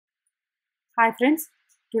Hi friends,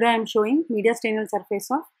 today I am showing mediastinal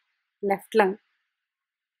surface of left lung.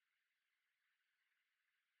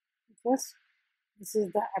 First, this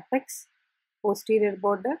is the apex, posterior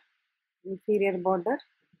border, inferior border,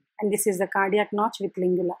 and this is the cardiac notch with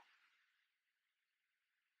lingula.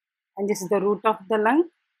 And this is the root of the lung.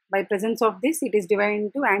 By presence of this, it is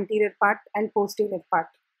divided into anterior part and posterior part.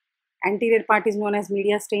 Anterior part is known as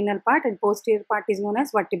mediastinal part and posterior part is known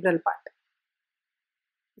as vertebral part.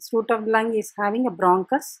 This root of the lung is having a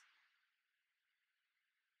bronchus.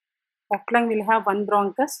 Left lung will have one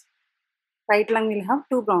bronchus. Right lung will have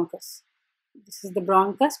two bronchus. This is the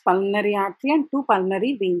bronchus, pulmonary artery and two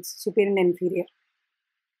pulmonary veins, superior and inferior.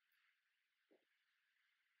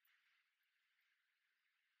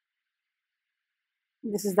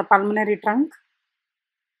 This is the pulmonary trunk.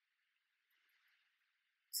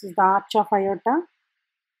 This is the arch of aorta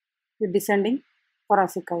with descending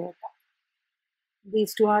thoracic aorta.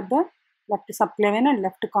 These two are the left subclavian and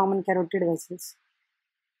left common carotid vessels.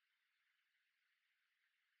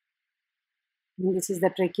 And this is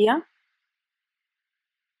the trachea.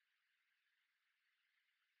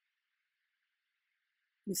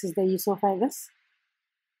 This is the esophagus.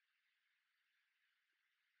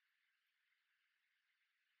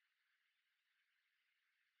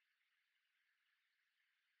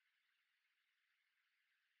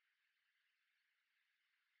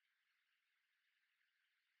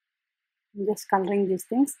 I'm just coloring these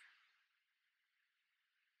things.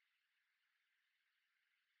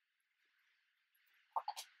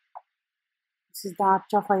 This is the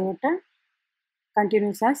arch of aorta,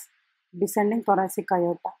 continues as descending thoracic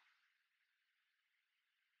aorta.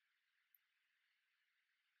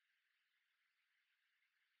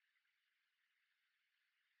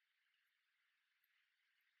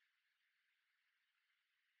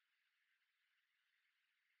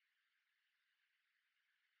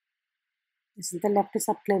 This is the left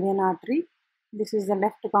subclavian artery. This is the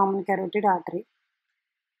left common carotid artery.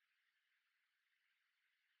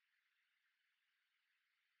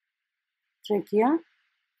 Trachea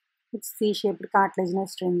with C-shaped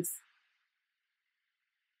cartilaginous strings.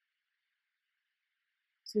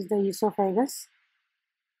 This is the esophagus.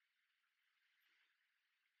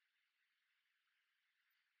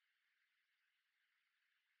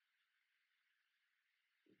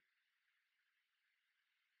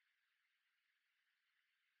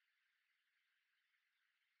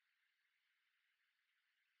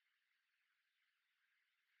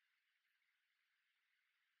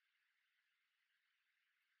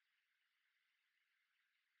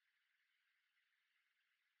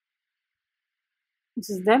 This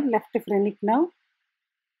is the left phrenic nerve.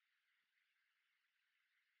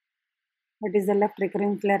 That is the left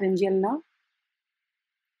recurrent laryngeal nerve.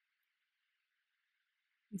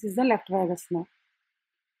 This is the left vagus nerve.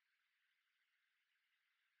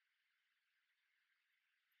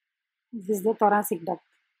 This is the thoracic duct.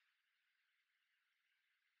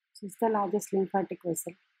 This is the largest lymphatic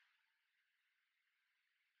vessel.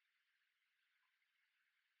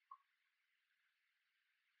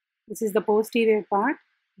 This is the posterior part.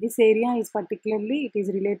 This area is particularly, it is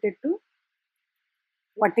related to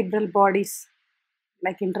vertebral bodies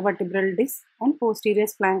like intervertebral disc and posterior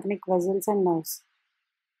splanchnic vessels and nerves.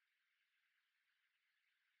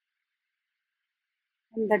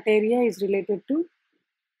 And that area is related to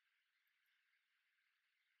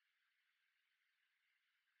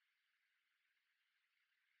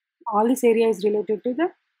all this area is related to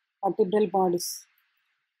the vertebral bodies.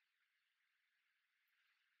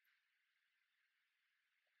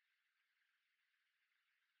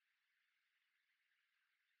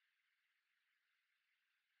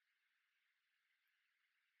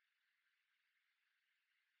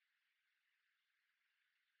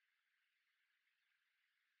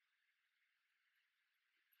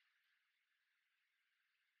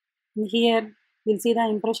 And here we'll see the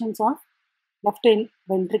impressions of left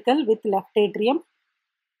ventricle with left atrium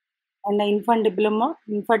and the infundibulum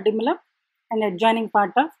and adjoining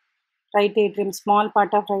part of right atrium, small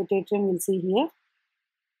part of right atrium we'll see here,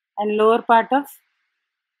 and lower part of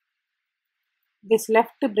this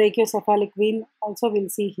left brachiocephalic vein also we'll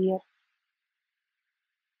see here.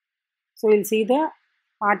 So we'll see the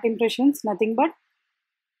heart impressions, nothing but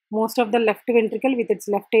most of the left ventricle with its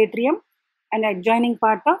left atrium and adjoining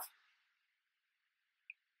part of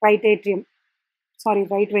right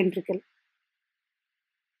ventricle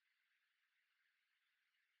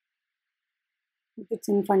with its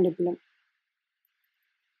infundibulum.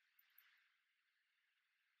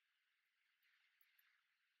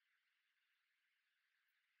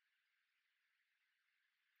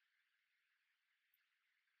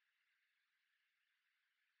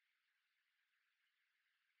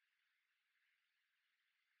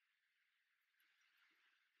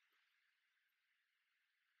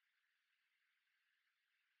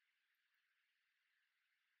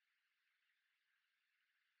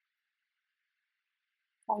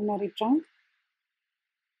 pulmonary trunk,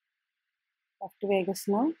 left vagus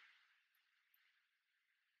nerve.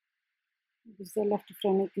 This is the left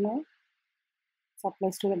phrenic nerve,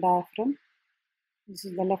 supplies to the diaphragm. This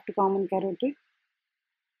is the left common carotid.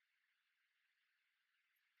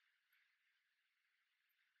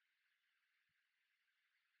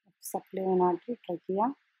 Subclavian artery,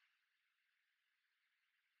 trachea.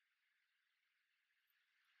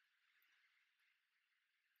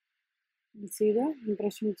 You see the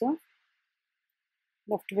impressions of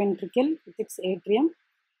left ventricle with its atrium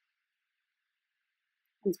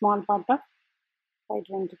and small part of right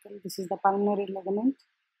ventricle. This is the pulmonary ligament,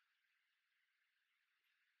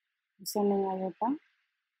 descending aorta.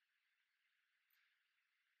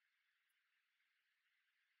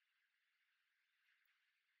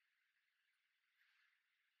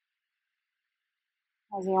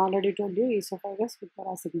 As I already told you, esophagus with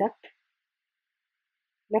thoracic duct.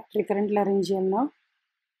 Left recurrent laryngeal nerve,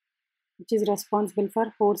 which is responsible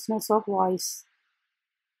for hoarseness of voice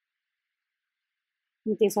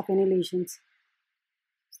in case of any lesions.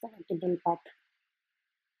 It's the vertebral part.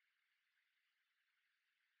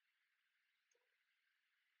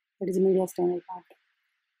 That is the mediastinal part.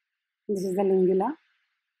 This is the lingula,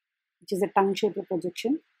 which is a tongue-shaped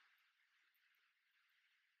projection.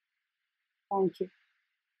 Thank you.